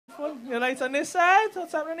go. You're right on this side.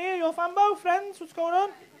 What's happening here? Your fanbo? Friends? What's going on?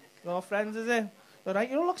 Your friends, is it? All right,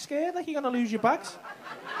 you don't look scared like you're going to lose your bags.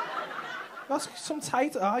 That's some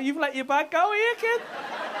tight... Oh, you've let your bag go here, kid.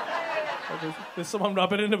 Oh, there's someone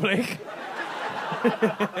robbing in the break.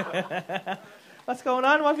 What's going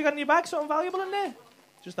on? What have you got in your bag? Something valuable in there?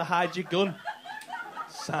 Just to hide your gun.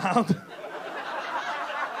 Sound.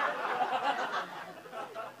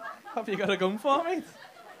 Have you got a gun for me?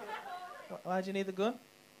 Why do you need a gun?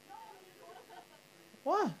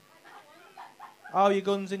 What? Oh, your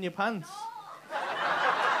gun's in your pants.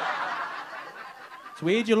 It's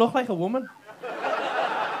weird, you look like a woman.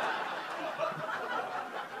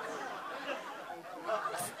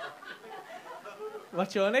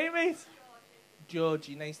 What's your name, mate?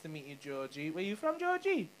 Georgie. Nice to meet you, Georgie. Where are you from,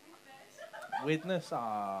 Georgie? Widnes.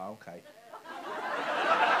 Ah, okay.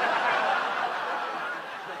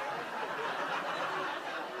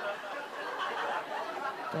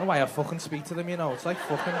 I don't know why I fucking speak to them, you know. It's like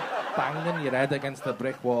fucking banging your head against a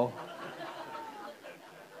brick wall.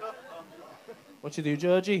 What you do,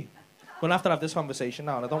 Georgie? We're gonna have this conversation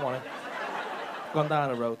now, and I don't want it. Gone down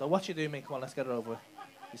the road. Oh, what you do, mate? Come on, let's get it over with.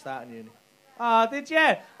 You're starting uni. Oh, did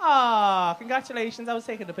you? Oh, congratulations. I was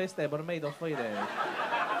taking the piss there, but I made up for you there.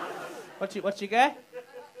 What you get?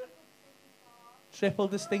 Triple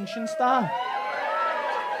distinction star.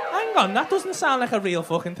 Hang on, that doesn't sound like a real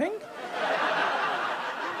fucking thing.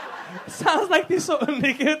 Sounds like there's something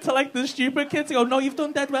they give to like the stupid kids to go, no, you've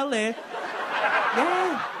done dead well there.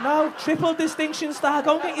 Yeah, no, triple distinction star.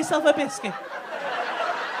 Go and get yourself a biscuit.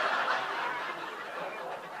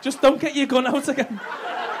 Just don't get your gun out again.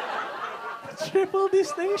 Triple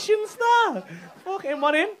distinction star. Fucking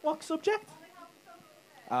what in? What subject?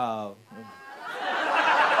 Oh.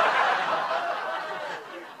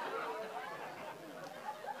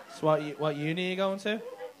 So what uni are you going to?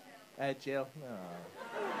 Jill. Oh.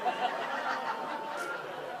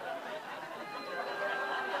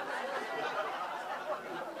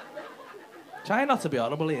 Try not to be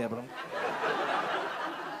horrible here, but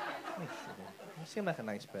you seem like a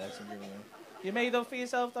nice person. You made up for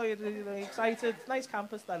yourself, though. You're excited. Nice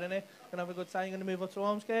campus, that, innit? You're gonna have a good time. You're gonna move up to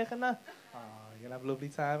Ormskirk and that. Oh, you're gonna have a lovely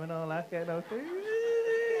time and all that. Getting out there.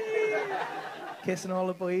 Kissing all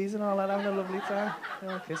the boys and all that. Having a lovely time. You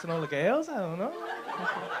know, kissing all the girls. I don't know.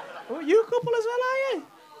 Oh, you a couple as well, are you?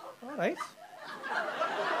 All right.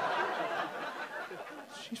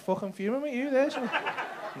 She's fucking fuming with you there, she.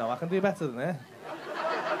 No, I can do better than that.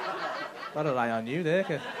 Got a lie on you there,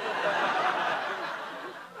 kid.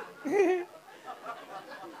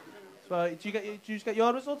 So, did you just get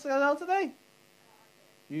your results out today?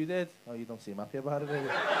 You did? Oh, you don't seem happy about it, do you? Did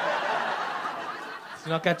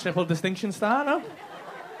you not get triple distinction star, no?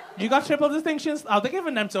 You got triple distinction star? Oh, they're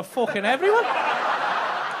giving them to fucking everyone.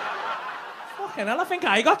 Fucking hell, I think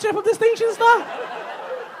I got triple distinction star.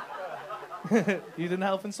 You didn't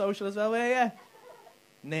help in social as well, were you?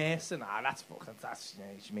 Nurse and that's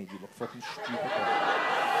she made you look fucking stupid.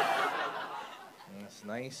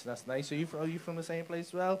 That's nice. Are you from the same place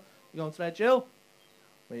as well? You going to Red Jill?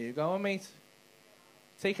 Where you going, mate?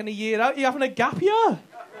 Taking a year out? You having a gap year?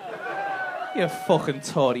 You fucking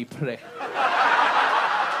Tory prick.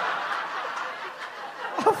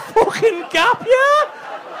 A fucking gap year?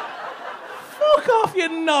 Fuck off, you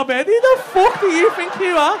knobhead. Who the fuck do you think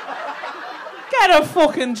you are? Get a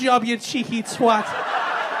fucking job, you cheeky twat.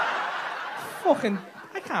 Fucking,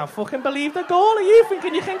 I can't fucking believe the goal. Are you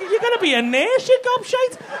thinking you're going to be a nurse, you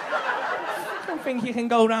gobshite? I don't think you can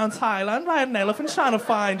go around Thailand riding elephants trying to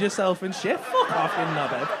find yourself and shit. Fuck off, you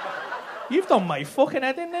knobhead. You've done my fucking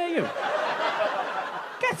head in there, you.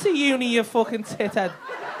 Get to uni, you fucking tithead.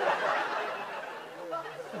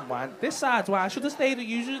 Man, this side's why I should have stayed at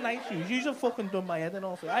usual night shoes. You have fucking done my head and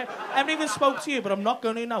all. I haven't even spoke to you, but I'm not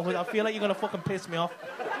going to now because I feel like you're going to fucking piss me off.